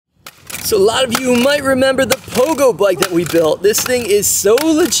So a lot of you might remember the PoGo bike that we built. This thing is so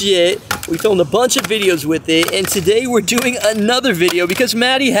legit. We filmed a bunch of videos with it, and today we're doing another video because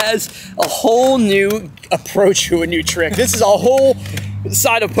Matty has a whole new approach to a new trick. This is a whole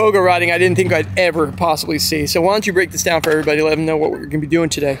side of PoGo riding I didn't think I'd ever possibly see. So why don't you break this down for everybody, let them know what we're gonna be doing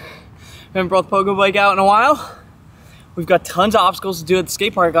today. We haven't brought the PoGo bike out in a while. We've got tons of obstacles to do at the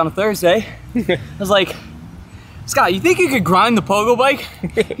skate park on a Thursday. I was like, Scott, you think you could grind the PoGo bike?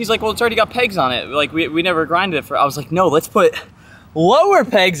 He's like, well, it's already got pegs on it. Like, we never grinded it for, I was like, no, let's put lower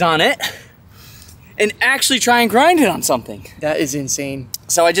pegs on it and actually try and grind it on something. That is insane.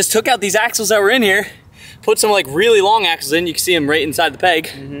 So I just took out these axles that were in here, put some like really long axles in, you can see them right inside the peg,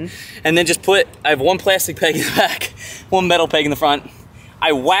 and then just I have one plastic peg in the back, one metal peg in the front.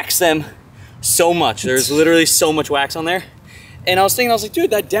 I waxed them so much. There's literally so much wax on there. And I was like,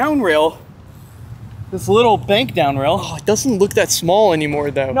 dude, that down rail, this little bank down rail. Oh, it doesn't look that small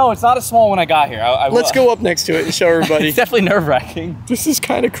anymore though. No, it's not as small when I got here. Let's go up next to it and show everybody. It's definitely nerve-wracking. This is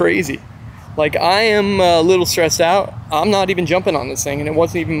kind of crazy. Like, I am a little stressed out. I'm not even jumping on this thing, and it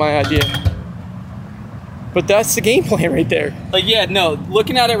wasn't even my idea. But that's the game plan right there. Like, yeah, no,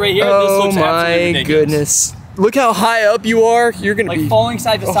 looking at it right here, oh, this looks absolutely ridiculous. Goodness. Look how high up you are. You're gonna be falling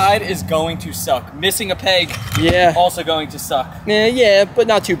side to side is going to suck. Missing a peg, also going to suck. Yeah, but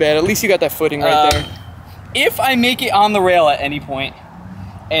not too bad. At least you got that footing right there. If I make it on the rail at any point,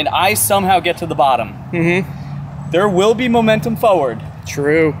 and I somehow get to the bottom, there will be momentum forward.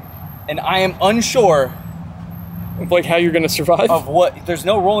 True. And I am unsure of like how you're gonna survive. Of what? There's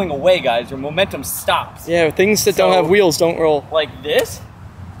no rolling away, guys. Your momentum stops. Yeah, things that don't have wheels don't roll. Like this.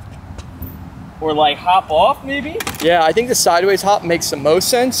 Or like hop off, maybe? Yeah, I think the sideways hop makes the most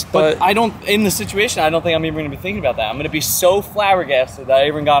sense, but I don't, in the situation, I don't think I'm even gonna be thinking about that. I'm gonna be so flabbergasted that I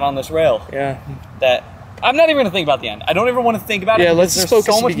even got on this rail. Yeah. That I'm not even gonna think about the end. I don't even want to think about it. Yeah, let's just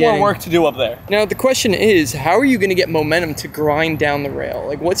focus so much more work to do up there. Now, the question is, how are you gonna get momentum to grind down the rail?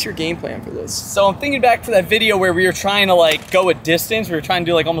 Like, what's your game plan for this? So I'm thinking back to that video where we were trying to like go a distance. We were trying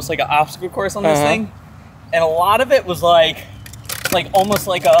to do like almost like an obstacle course on this thing. And a lot of it was like almost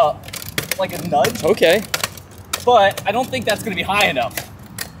like a nudge. Okay. But I don't think that's gonna be high enough.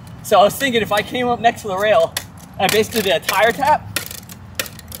 So I was thinking if I came up next to the rail, I basically did a tire tap,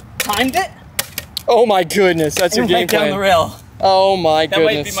 timed it. Oh my goodness, that's your game plan. Down the rail. Oh my goodness.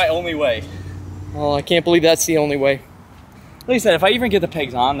 That might be my only way. Oh, I can't believe that's the only way. Like I said, if I even get the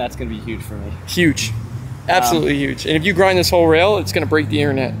pegs on, that's gonna be huge for me. Huge. Absolutely huge. And if you grind this whole rail, it's gonna break the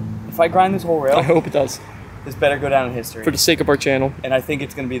internet. If I grind this whole rail, I hope it does. This better go down in history. For the sake of our channel. And I think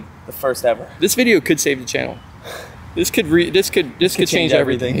it's going to be the first ever. This video could save the channel. This could change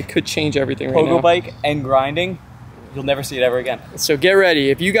everything. It could change everything right now. PoGo bike and grinding, you'll never see it ever again. So get ready.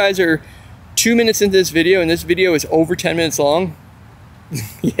 If you guys are 2 minutes into this video and this video is over 10 minutes long,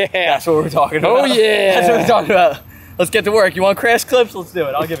 yeah. That's what we're talking about. Oh yeah. That's what we're talking about. Let's get to work. You want crash clips? Let's do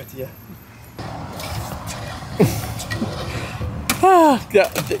it. I'll give it to you.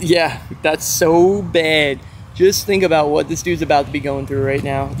 Yeah, that's so bad. Just think about what this dude's about to be going through right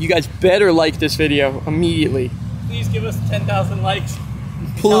now. You guys better like this video immediately. Please give us 10,000 likes.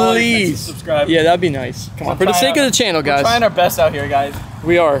 Please. Subscribe. Yeah, that'd be nice. Come on, for the sake of the channel, guys. We're trying our best out here, guys.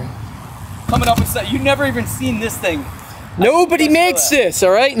 We are. Coming up with stuff. You've never even seen this thing. Nobody makes this,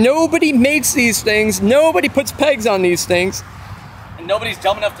 all right? Nobody makes these things. Nobody puts pegs on these things. And nobody's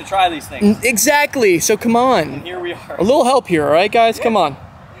dumb enough to try these things. Exactly, so come on. And here we are. A little help here, all right, guys? Come on.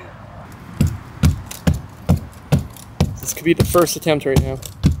 This could be the first attempt right now.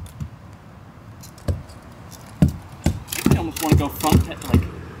 I almost want to go front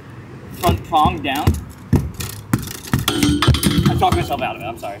prong down. I talked myself out of it,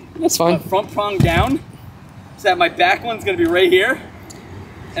 I'm sorry. That's fine. But front prong down, so that my back one's going to be right here,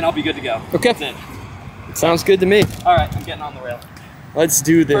 and I'll be good to go. Okay. That's it. Sounds good to me. All right, I'm getting on the rail. Let's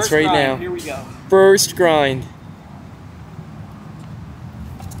do this First right grind, now. Here we go. First grind.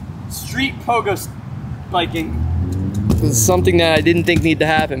 Street PoGo biking. This is something that I didn't think needed to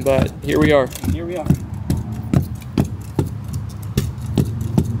happen, but here we are. And here we are.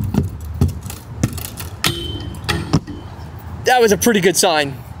 That was a pretty good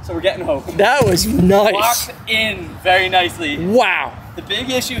sign. So we're getting home. That was nice. Locked in very nicely. Wow. The big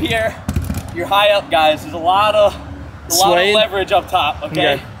issue here, you're high up, guys. There's a lot of leverage up top,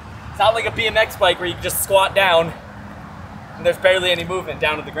 okay? It's not like a BMX bike where you can just squat down and there's barely any movement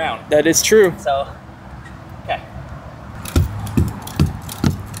down to the ground. That is true. So, okay.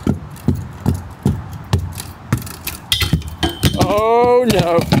 Oh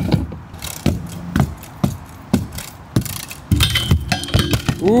no.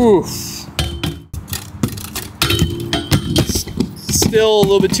 Oof. Still a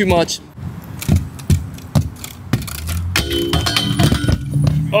little bit too much.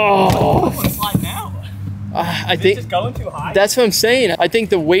 Oh. Slide now. I think just going too high. that's what I'm saying. I think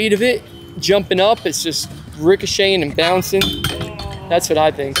the weight of it jumping up, it's just ricocheting and bouncing. That's what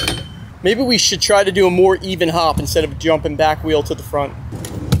I think. Maybe we should try to do a more even hop instead of jumping back wheel to the front.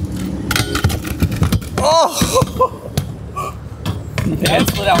 Oh! That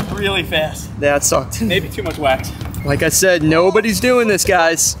slid out really fast. That sucked. Maybe too much wax. Like I said, nobody's doing this,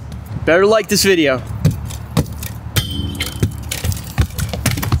 guys. Better like this video.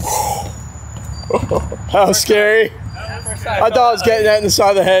 That was scary. I thought I was getting that in the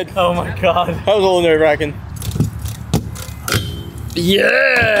side of the head. Oh my god. That was a little nerve-wracking. Yeah,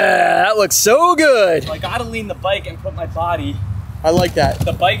 that looks so good. So I gotta lean the bike and put my body. I like that.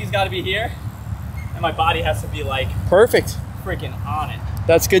 The bike has got to be here, and my body has to be like Perfect. freaking on it.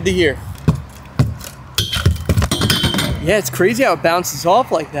 That's good to hear. Yeah, it's crazy how it bounces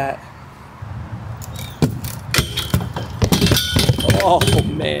off like that. Oh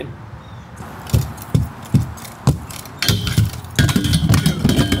man.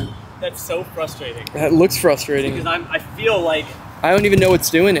 That's so frustrating. That looks frustrating. Because I feel like I don't even know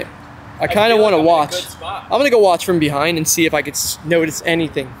what's doing it. I kind of want to I'm in a watch. good spot. I'm gonna go watch from behind and see if I could notice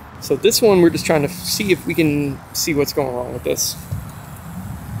anything. So this one, we're just trying to see if we can see what's going wrong with this.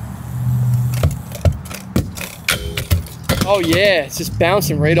 Oh yeah, it's just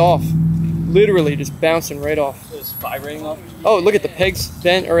bouncing right off. Literally just bouncing right off. It's vibrating off. Oh, look at the pegs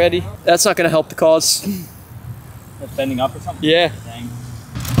bent already. That's not gonna help the cause. It's bending up or something? Yeah. Dang.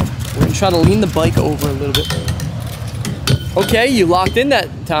 We're gonna try to lean the bike over a little bit. Okay, you locked in that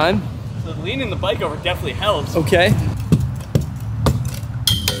time. So leaning the bike over definitely helps. Okay.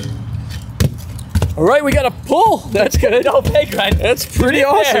 All right, we got a pull. That's good. No peg grind. That's pretty Get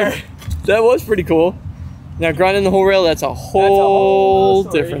awesome. there. That was pretty cool. Now grinding the whole rail, that's a whole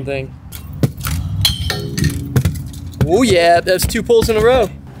story. different thing. Oh yeah, that's 2 pulls in a row.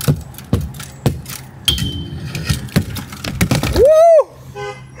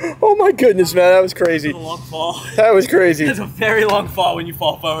 Woo! Oh my goodness, man, that was crazy. That's a long fall. That was crazy. It's a very long fall when you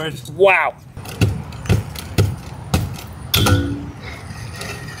fall forward. Wow.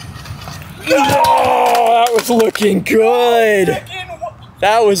 Oh, that was looking good.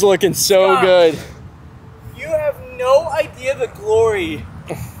 That was looking so Gosh. good. You have no idea the glory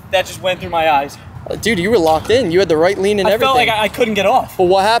that just went through my eyes. Dude, you were locked in. You had the right lean and I everything. felt like I couldn't get off. Well,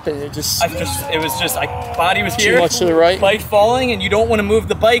 what happened? It was just body was too here. much to the right. Bike falling, and you don't want to move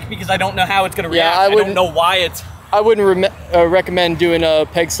the bike because I don't know how it's going to Yeah, react. I I don't wouldn't- know why it's. I wouldn't recommend doing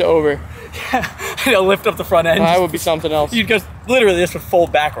pegs to over. Lift up the front end. That would be something else. You'd go literally this would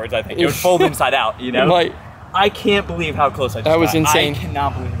fold backwards. I think it would fold inside out. You know. It might. I can't believe how close I just That was got. insane. I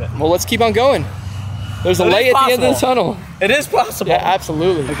cannot believe it. Well, let's keep on going. There's a It is light at the end of the possible. tunnel. It is possible. Yeah,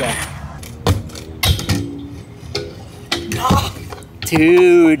 absolutely. Okay.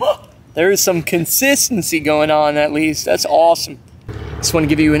 Dude, there's some consistency going on at least. That's awesome. Just want to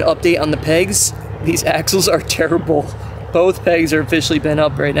give you an update on the pegs. These axles are terrible. Both pegs are officially bent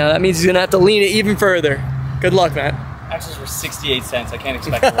up right now. That means he's going to have to lean it even further. Good luck, Matt. Axles were 68 cents. I can't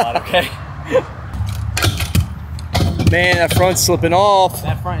expect a lot, okay? Man, that front's slipping off.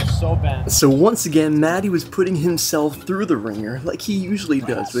 That front is so bent. So once again, Matty was putting himself through the ringer like he usually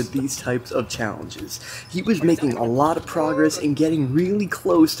does with these types of challenges. He was making a lot of progress and getting really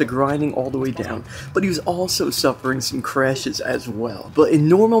close to grinding all the way down, but he was also suffering some crashes as well. But in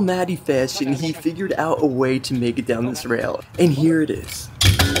normal Matty fashion, he figured out a way to make it down this rail, and here it is.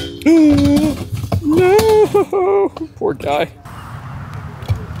 No! Poor guy.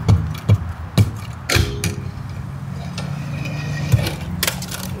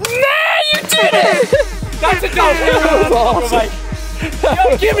 That's a dope playground on a pogo bike.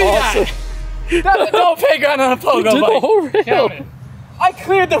 Yo, give me that. That's a dope playground on a pogo did the bike. whole rail. Count it. I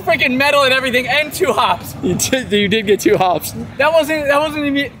cleared the freaking metal and everything and 2 hops. You did get 2 hops. That wasn't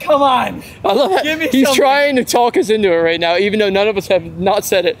even. Come on. I love that. Give me He's something. trying to talk us into it right now, even though none of us have not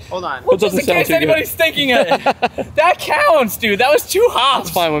said it. Hold on. Well, it Just doesn't in sound case too good. anybody's thinking it. That counts, dude. That was 2 hops.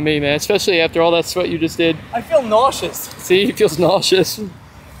 It's fine with me, man, especially after all that sweat you just did. I feel nauseous. See, he feels nauseous.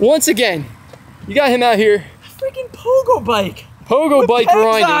 Once again, you got him out here. Freaking pogo bike. Pogo With bike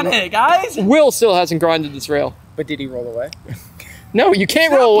pegs on grinding. it, guys. Will still hasn't grinded this rail. But did he roll away? No, you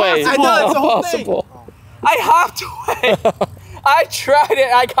can't roll away. possible. I know, it's It's the whole impossible. I hopped away. I tried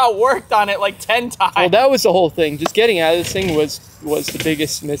it. I got worked on it like 10 times. Well, that was the whole thing. Just getting out of this thing was the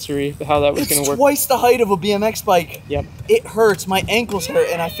biggest mystery of how that was going to work. twice the height of a BMX bike. Yep. It hurts. My ankles hurt,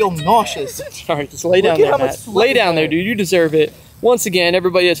 and I feel nauseous. All right, just lay down Look at there, how much Matt. sweat Lay is down there, there. dude. You deserve it. Once again,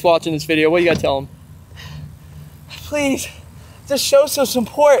 everybody that's watching this video, what do you got to tell them? Please, just show some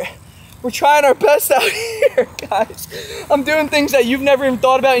support We're trying our best out here, guys. I'm doing things that you've never even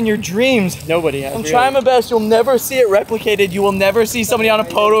thought about in your dreams. Nobody has. I'm trying my best. You'll never see it replicated. You will never see somebody on a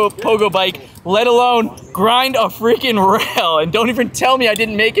pogo bike, let alone grind a freaking rail. And don't even tell me I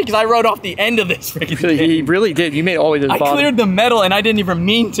didn't make it because I rode off the end of this freaking thing. He really did. You made all the way to the bottom. I cleared the metal and I didn't even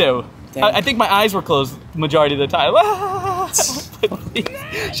mean to. I think my eyes were closed the majority of the time.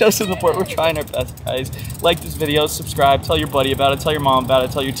 Please, show some support. We're trying our best, guys. Like this video, subscribe, tell your buddy about it, tell your mom about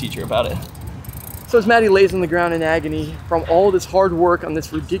it, tell your teacher about it. So as Matty lays on the ground in agony from all this hard work on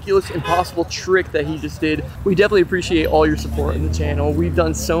this ridiculous, impossible trick that he just did, we definitely appreciate all your support in the channel. We've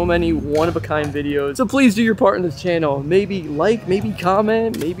done so many one-of-a-kind videos, so please do your part in this channel. Maybe like, maybe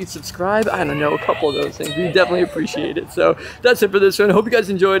comment, maybe subscribe. I don't know, a couple of those things. We definitely appreciate it. So that's it for this one. Hope you guys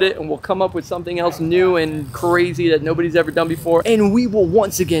enjoyed it, and we'll come up with something else new and crazy that nobody's ever done before, and we will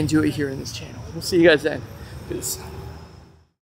once again do it here in this channel. We'll see you guys then. Peace.